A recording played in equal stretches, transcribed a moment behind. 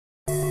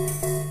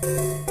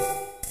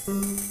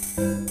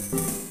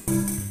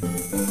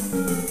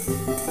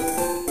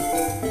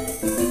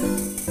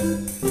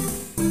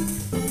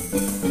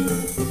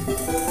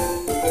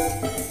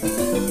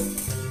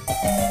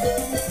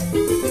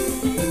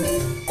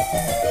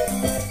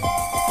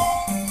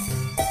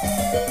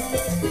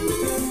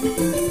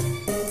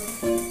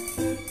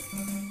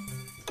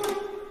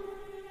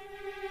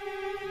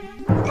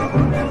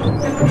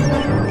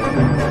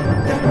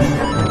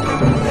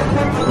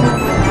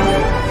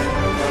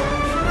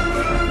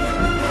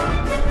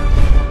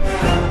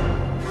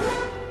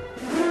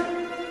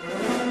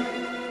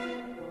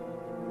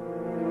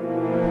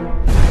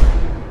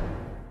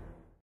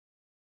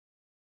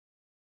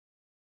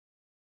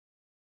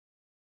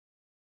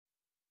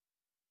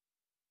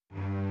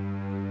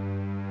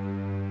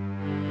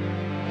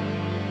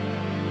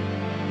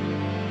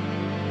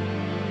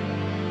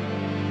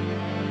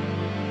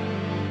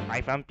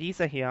iPhone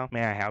Pizza here.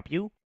 May I help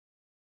you?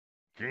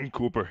 King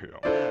Cooper here.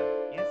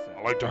 Yes, sir.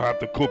 I'd like to have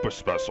the Cooper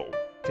special.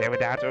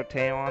 Pterodactyl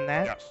tail on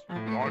that? Yes.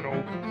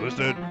 Rhino,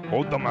 lizard,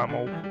 hold the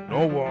mammal,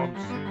 no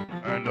worms,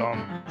 and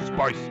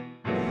spicy.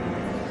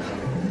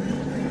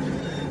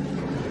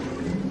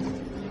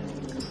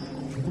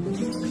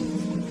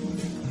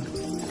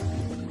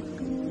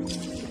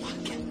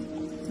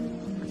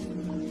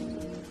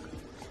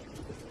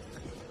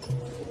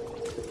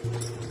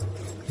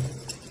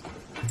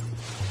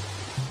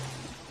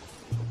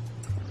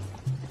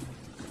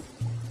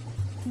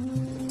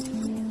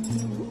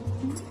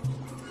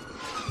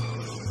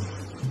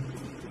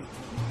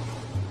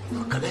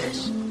 Look at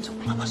this. It's a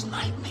plumber's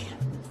nightmare.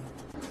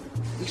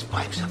 These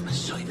pipes haven't been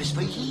serviced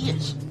for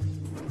years.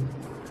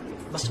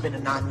 Must have been a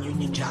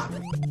non-union job.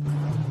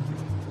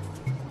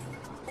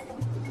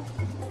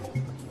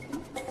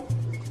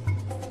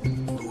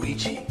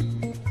 Luigi,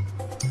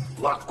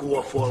 lock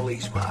off all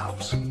these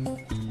valves.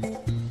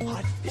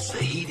 What? It's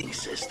the heating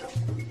system.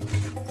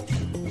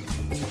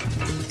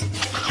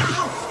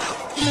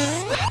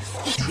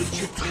 Treat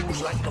your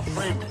tools like a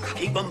friend.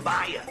 Keep them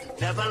by you.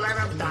 Never let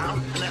them down,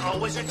 and they're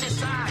always at your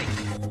side.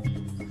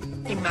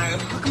 Hey, Mario,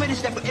 how come it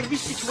is that for every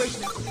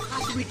situation that could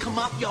possibly come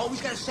up, you always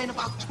got to say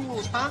about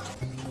tools, huh?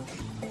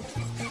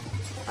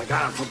 I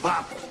got them from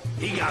Papa.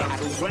 He got them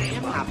from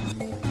Grandpa.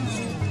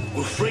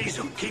 We'll freeze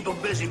them, keep them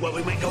busy while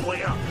we make our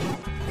way up.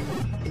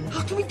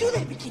 How can we do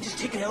that? We can't just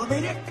take an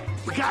elevator?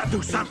 We gotta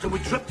do something. We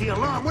tripped the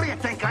alarm. What do you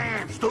think I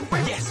am,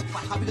 stupid? Yes,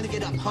 but how are we gonna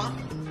get up, huh?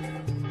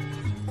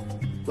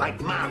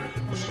 Like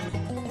Mario's.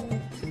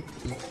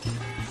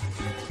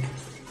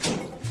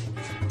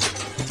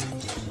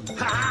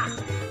 Ha-ha!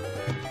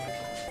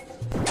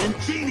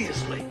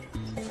 Ingeniously.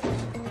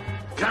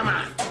 Come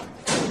on.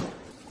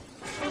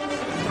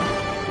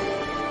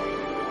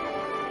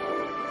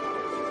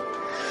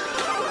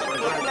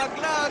 Look,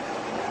 look.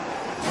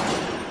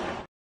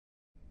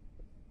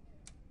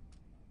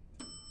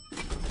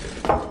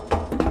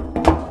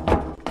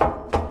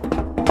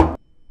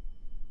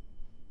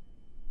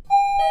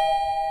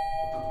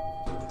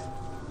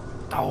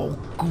 Oh,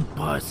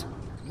 Goompas,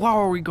 what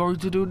are we going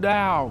to do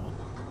now?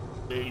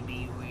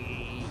 Maybe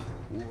we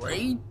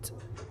Wait.